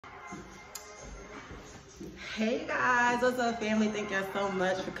Hey guys, what's up family? Thank y'all so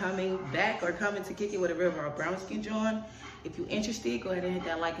much for coming back or coming to kick it with a real brown skin John. If you're interested, go ahead and hit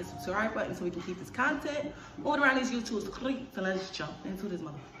that like and subscribe button so we can keep this content moving around these YouTube streets. So let's jump into this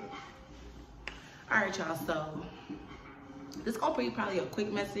motherfucker. Alright y'all, so this gonna be probably a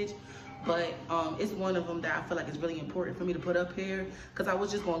quick message, but it's one of them that I feel like is really important for me to put up here because I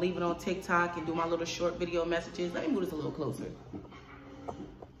was just gonna leave it on TikTok and do my little short video messages. Let me move this a little closer.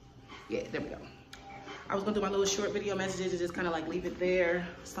 Yeah, there we go. I was gonna do my little short video messages and just kind of like leave it there.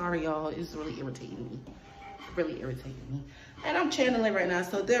 Sorry, y'all, it's really irritating me. Really irritating me. And I'm channeling right now,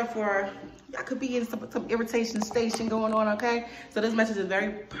 so therefore, y'all could be in some irritation station going on, okay? So this message is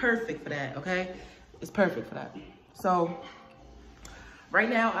very perfect for that, okay? It's perfect for that. So, right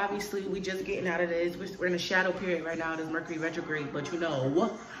now, obviously, we just getting out of this. We're in a shadow period right now. It is Mercury retrograde, but you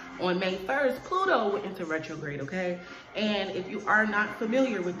know, on May 1st, Pluto went into retrograde, okay? And if you are not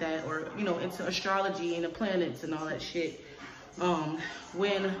familiar with that or, you know, into astrology and the planets and all that shit,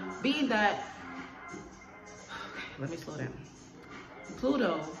 when being that, okay, let me slow down.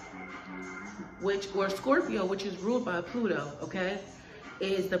 Pluto, or Scorpio, which is ruled by Pluto, okay,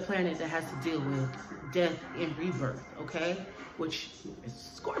 is the planet that has to deal with death and rebirth, okay? Which is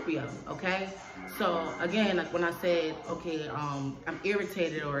Scorpio, okay? So again, like when I said, okay, I'm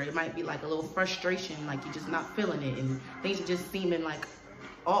irritated, or it might be like a little frustration, like you're just not feeling it and things are just seeming like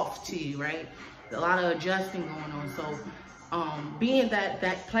off to you, right? A lot of adjusting going on. So being that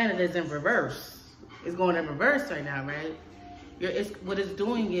that planet is in reverse, it's going in reverse right now, right? What it's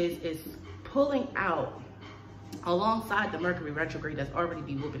doing is it's pulling out alongside the Mercury retrograde that's already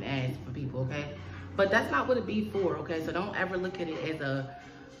be whooping ass for people, okay? But that's not what it be for, okay? So don't ever look at it as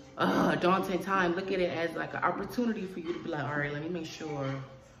a daunting time. Look at it as like an opportunity for you to be like, all right, let me make sure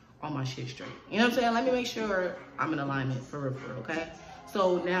all my shit's straight. You know what I'm saying? Let me make sure I'm in alignment for real, okay?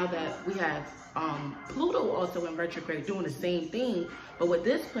 So now that we have Pluto also in retrograde doing the same thing, but what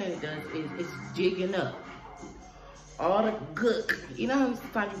this planet does is it's jigging up all the gook. You know how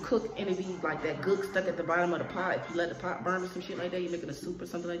sometimes you cook and it be like that gook stuck at the bottom of the pot? If you let the pot burn or some shit like that, you're making a soup or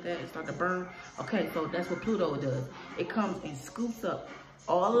something like that, it start to burn. Okay, so that's what Pluto does. It comes and scoops up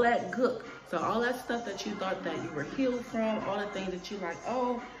all of that gook. So all that stuff that you thought that you were healed from, all the things that you like,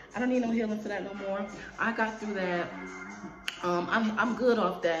 oh, I don't need no healing for that no more. I got through that. I'm good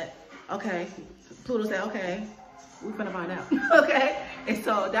off that. Okay, Pluto said, okay, we're gonna find out. Okay, and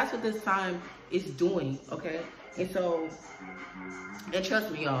so that's what this time is doing, okay? And so, and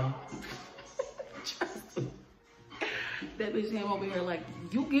trust me, y'all, trust me, that bitch came over here like,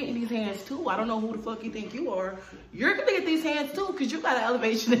 you getting these hands too. I don't know who the fuck you think you are. You're gonna get these hands too, because you got an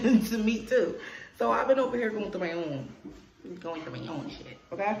elevation into me too. So I've been over here going through my own shit,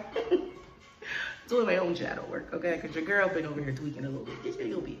 okay? Doing my own shadow work, okay? Because your girl been over here tweaking a little bit, just a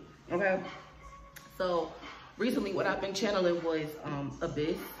little bit, okay? So recently what I've been channeling was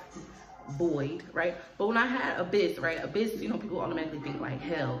Abyss, void, right? But when I had abyss, right? Abyss, you know, people automatically think like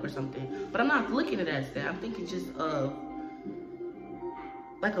hell or something. But I'm not looking at it as that. I'm thinking just of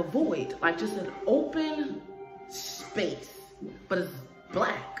like a void, like just an open space, but it's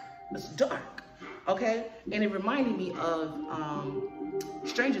black, it's dark, okay? And it reminded me of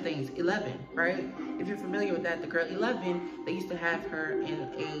Stranger Things 11, right? If you're familiar with that, the girl 11, they used to have her in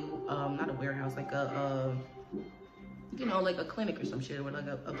a not a warehouse, like a you know, like a clinic or some shit, or like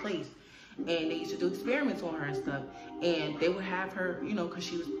a place. And they used to do experiments on her and stuff, and they would have her, you know, because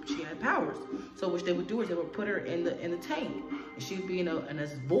she had powers. So what they would do is they would put her in the tank, and she would be in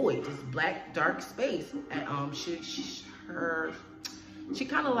this void, this black dark space. And she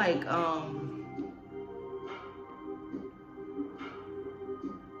kind of like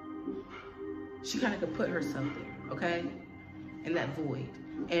she kind of could put herself there, okay, in that void,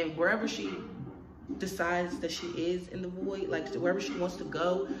 and wherever she decides that she is in the void, like wherever she wants to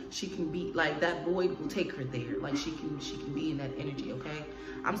go, she can be like, that void will take her there, like she can be in that energy, okay?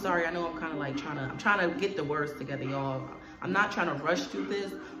 I'm sorry, I know I'm kind of like I'm trying to get the words together, y'all. I'm not trying to rush through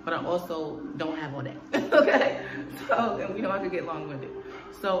this, but I also don't have all that. Okay, so, and you know I could get long-winded.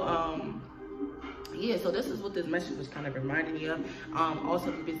 So yeah, so this is what this message was kind of reminding me of.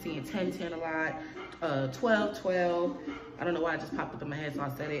 Also, we've been seeing 10-10 a lot, 12-12. I don't know why it just popped up in my head, so I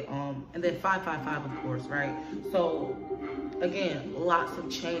said it. And then 5-5-5, of course, right? So again, lots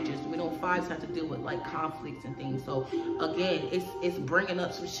of changes. We know 5s have to deal with like conflicts and things. So again, it's bringing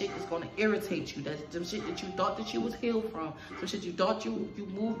up some shit that's going to irritate you. That's some shit that you thought that you was healed from, some shit you thought you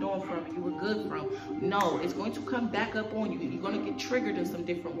moved on from, and you were good from. No, it's going to come back up on you. You're going to get triggered in some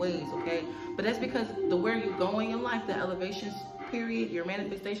different ways, okay? But that's because where you're going in life, the elevations period, your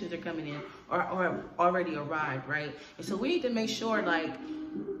manifestations are coming in or already arrived, right? And so we need to make sure, like,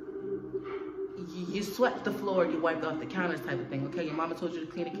 you swept the floor, you wiped off the counters type of thing, okay? Your mama told you to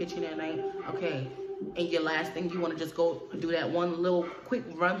clean the kitchen at night, okay? And your last thing, you want to just go do that one little quick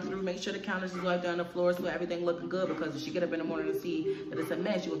run through, make sure the counters is wiped down the floor so everything looking good, because if you get up in the morning and see that it's a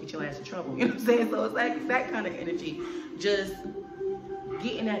mess, you will get your ass in trouble. You know what I'm saying? So it's like that kind of energy. Just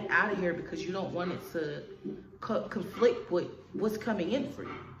getting that out of here because you don't want it to conflict with what's coming in for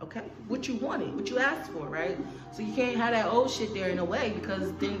you, okay? What you wanted, what you asked for, right? So you can't have that old shit there in a way,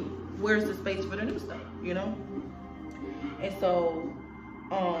 because then where's the space for the new stuff, you know? And so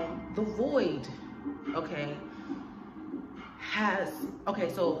the void, okay,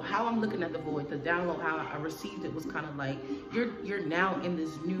 so how I'm looking at the void, the download, how I received it was kind of like, you're now in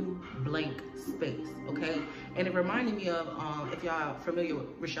this new blank space, okay? And it reminded me of, if y'all familiar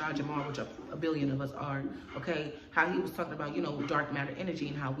with Rashad Jamal, which a billion of us are, okay, how he was talking about, you know, dark matter energy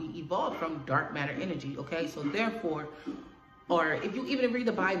and how we evolved from dark matter energy, okay? So therefore, or if you even read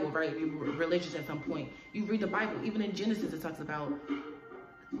the Bible, right, if you're religious at some point, you read the Bible, even in Genesis, it talks about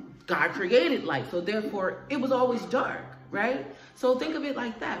God created light, so therefore it was always dark, right? So think of it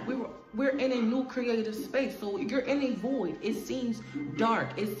like that. We're in a new creative space. So you're in a void. It seems dark.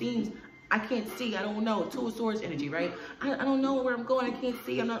 It seems, I can't see. I don't know. Two of Swords energy, right? I don't know where I'm going. I can't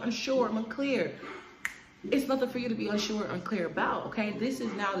see. I'm not unsure. I'm unclear. It's nothing for you to be unsure or unclear about, okay? This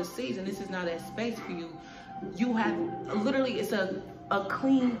is now the season. This is now that space for you. You have literally, it's a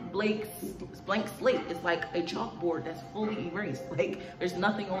clean blank slate. It's like a chalkboard that's fully erased. Like there's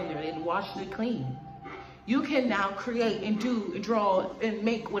nothing on there. They washed it clean. You can now create and do and draw and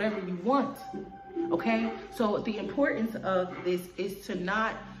make whatever you want, okay? So the importance of this is to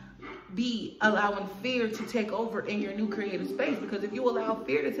not be allowing fear to take over in your new creative space, because if you allow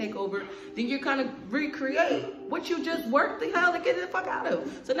fear to take over, then you're kind of recreate what you just worked the hell to get the fuck out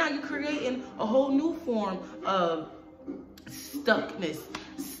of. So now you're creating a whole new form of stuckness,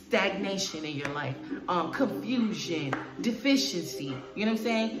 stagnation in your life, confusion, deficiency. You know what I'm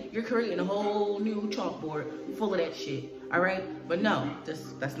saying? You're creating a whole new chalkboard full of that shit. All right? But no,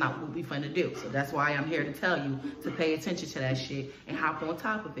 that's not what we finna do. So that's why I'm here to tell you to pay attention to that shit and hop on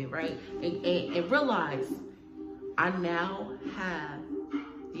top of it, right? And realize I now have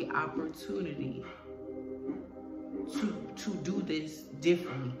the opportunity to do this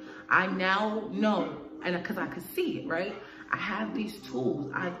differently. I now know, and because I could see it, right? I have these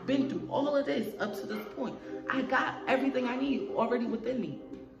tools. I've been through all of this up to this point. I got everything I need already within me.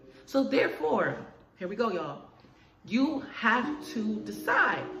 So therefore, here we go, y'all. You have to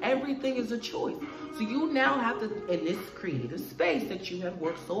decide. Everything is a choice. So you now have to, in this creative space that you have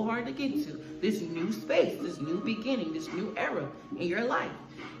worked so hard to get to, this new space, this new beginning, this new era in your life,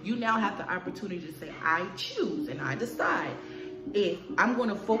 you now have the opportunity to say, I choose and I decide if I'm going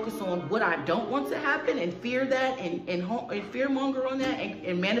to focus on what I don't want to happen and fear that and fear monger on that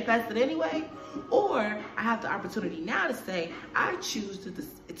and manifest it anyway, or I have the opportunity now to say I choose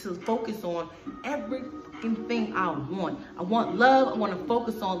to focus on every fucking thing I want. I want love. I want to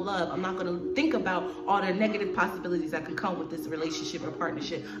focus on love. I'm not going to think about all the negative possibilities that can come with this relationship or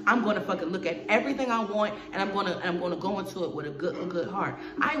partnership. I'm going to fucking look at everything I want, and I'm going to go into it with a good heart.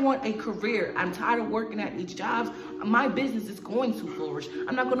 I want a career. I'm tired of working at these jobs. My business is going to flourish.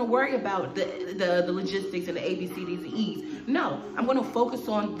 I'm not going to worry about the logistics and the ABCDs and E's. No, I'm going to focus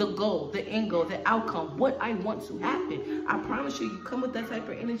on the goal, the end goal, the outcome, what I want to happen. I promise you, you come with that type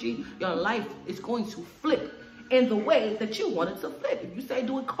of energy, your life is going to flip in the way that you want it to flip. If you say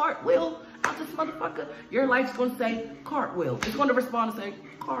do a cartwheel out this motherfucker, your life's going to say cartwheel. It's going to respond and say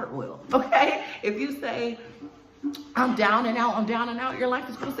cartwheel, okay? If you say I'm down and out, your life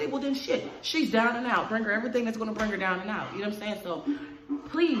is going to say, well then shit, she's down and out. Bring her everything that's going to bring her down and out. You know what I'm saying? So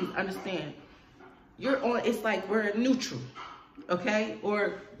please understand, you're on, it's like we're in neutral, okay?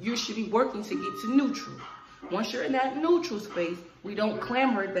 Or you should be working to get to neutral. Once you're in that neutral space, we don't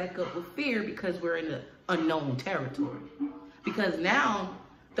clamor it back up with fear because we're in the unknown territory. Because now,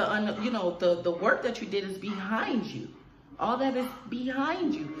 the work that you did is behind you. All that is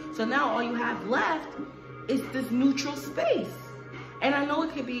behind you. So now all you have left is this neutral space. And I know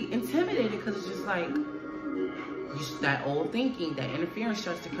it can be intimidating because it's just like, that old thinking, that interference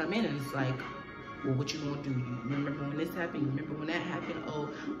starts to come in, and it's like, well, what you gonna do? You remember when this happened? You remember when that happened? Oh,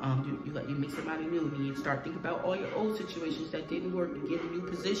 you meet somebody new, and you start thinking about all your old situations that didn't work to get a new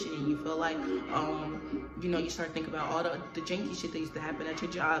position, and you feel like, you start thinking about all the janky shit that used to happen at your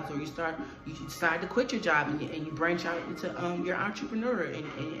jobs, or you decide to quit your job, and you branch out into your entrepreneur, and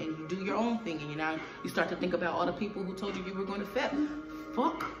you do your own thing, and you start to think about all the people who told you were going to fail.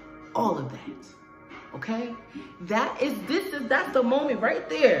 Fuck all of that. Okay, that's the moment right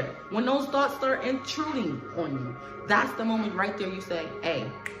there when those thoughts start intruding on you. That's the moment right there you say,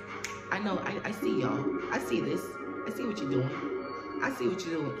 hey, I know, I see y'all. I see this. I see what you're doing. I see what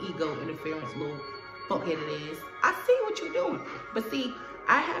you're doing. Ego, interference, little fuckheaded ass. I see what you're doing. But see,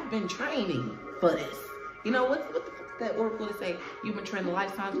 I have been training for this. You know, what the fuck is that oracle to say? You've been training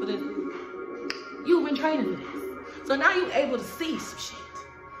lifetimes for this? You've been training for this. So now you're able to see some shit.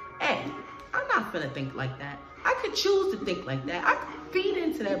 Hey, I'm not finna think like that. I could choose to think like that. I could feed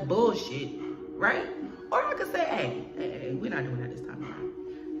into that bullshit, right? Or I could say, hey, we're not doing that this time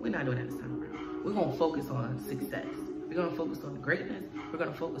around. We're not doing that this time around. We're gonna focus on success. We're gonna focus on greatness. We're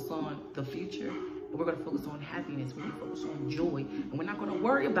gonna focus on the future. And we're gonna focus on happiness. We're gonna focus on joy. And we're not gonna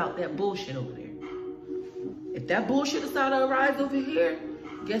worry about that bullshit over there. If that bullshit decides to arise over here,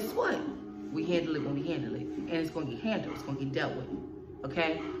 guess what? We handle it when we handle it. And it's gonna get handled. It's gonna get dealt with.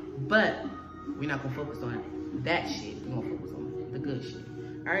 Okay? But we're not gonna focus on that shit. We're gonna focus on the good shit.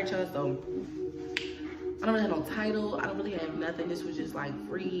 Alright, y'all, so I don't really have no title. I don't really have nothing. This was just like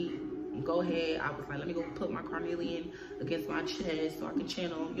free. Go ahead. I was like, let me go put my carnelian against my chest so I can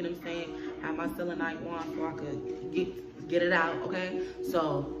channel, you know what I'm saying? Have my selenite wand so I could get it out, okay?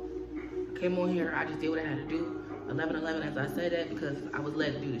 So I came on here. I just did what I had to do. 11/11 as I said that because I was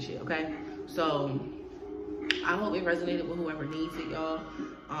led to do this shit, okay? So I hope it resonated with whoever needs it, y'all.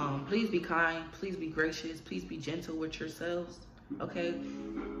 Please be kind. Please be gracious. Please be gentle with yourselves, okay?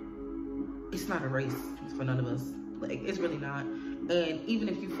 It's not a race for none of us. Like, it's really not. And even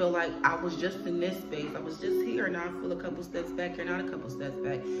if you feel like I was just in this space, I was just here, now I feel a couple steps back, you're not a couple steps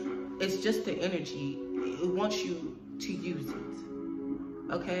back. It's just the energy. It wants you to use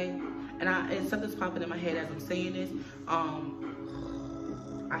it, okay? And something's popping in my head as I'm saying this.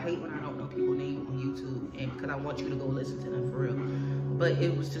 I hate when I don't know people's name on YouTube, and because I want you to go listen to them for real. But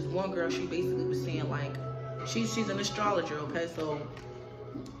it was just one girl, she basically was saying like, she's an astrologer, okay? So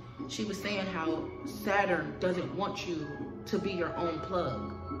she was saying how Saturn doesn't want you to be your own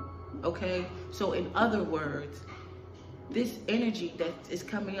plug, okay? So in other words, this energy that is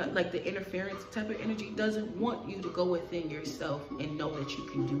coming up, like the interference type of energy, doesn't want you to go within yourself and know that you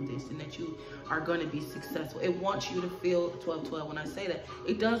can do this and that you are going to be successful. It wants you to feel 12/12 when I say that.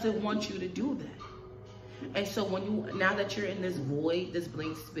 It doesn't want you to do that. And so when you, now that you're in this void, this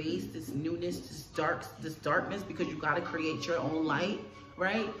blank space, this newness, this darkness, because you got to create your own light,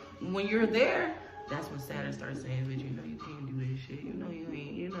 right? When you're there, that's when Saturn starts saying, but you know you can't do this shit. You know you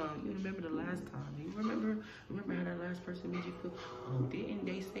ain't, you remember the last time. You remember how that last person made you feel? Oh, didn't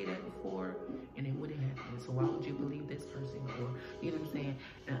they say that before? And it wouldn't happen. So why would you believe this person? Or, you know what I'm saying?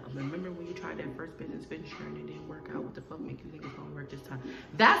 Remember when you tried that first business venture and it didn't work out? What the fuck make you think it's gonna work this time?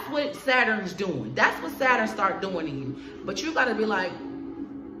 That's what Saturn's doing. That's what Saturn start doing to you. But you gotta be like,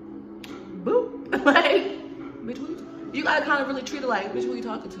 boop. Like, bitch, you gotta kind of really treat it like, bitch, who you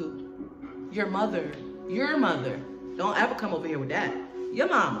talking to? Your mother. Your mother. Don't ever come over here with that. Your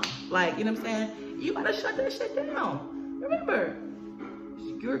mama. Like, you know what I'm saying? You gotta shut that shit down. Remember,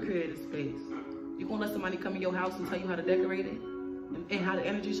 it's your creative space. You gonna let somebody come in your house and tell you how to decorate it and how the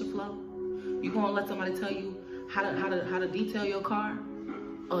energy should flow? You gonna let somebody tell you how to detail your car?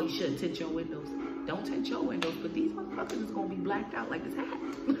 Oh, you shouldn't tint your windows. Don't tint your windows, but these motherfuckers is gonna be blacked out like this hat.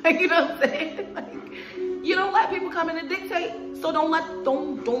 Like, you know what I'm saying? Like, you don't let people come in and dictate, so don't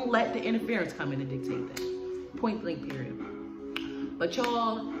let the interference come in and dictate that. Point blank, period. But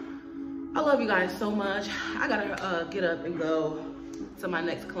y'all, I love you guys so much. I gotta get up and go to my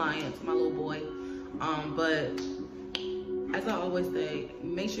next client, to my little boy. But as I always say,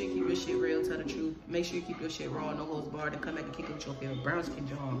 make sure you keep your shit real, tell the truth. Make sure you keep your shit raw, no holds barred, and come back and kick it with your favorite brown skin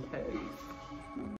John.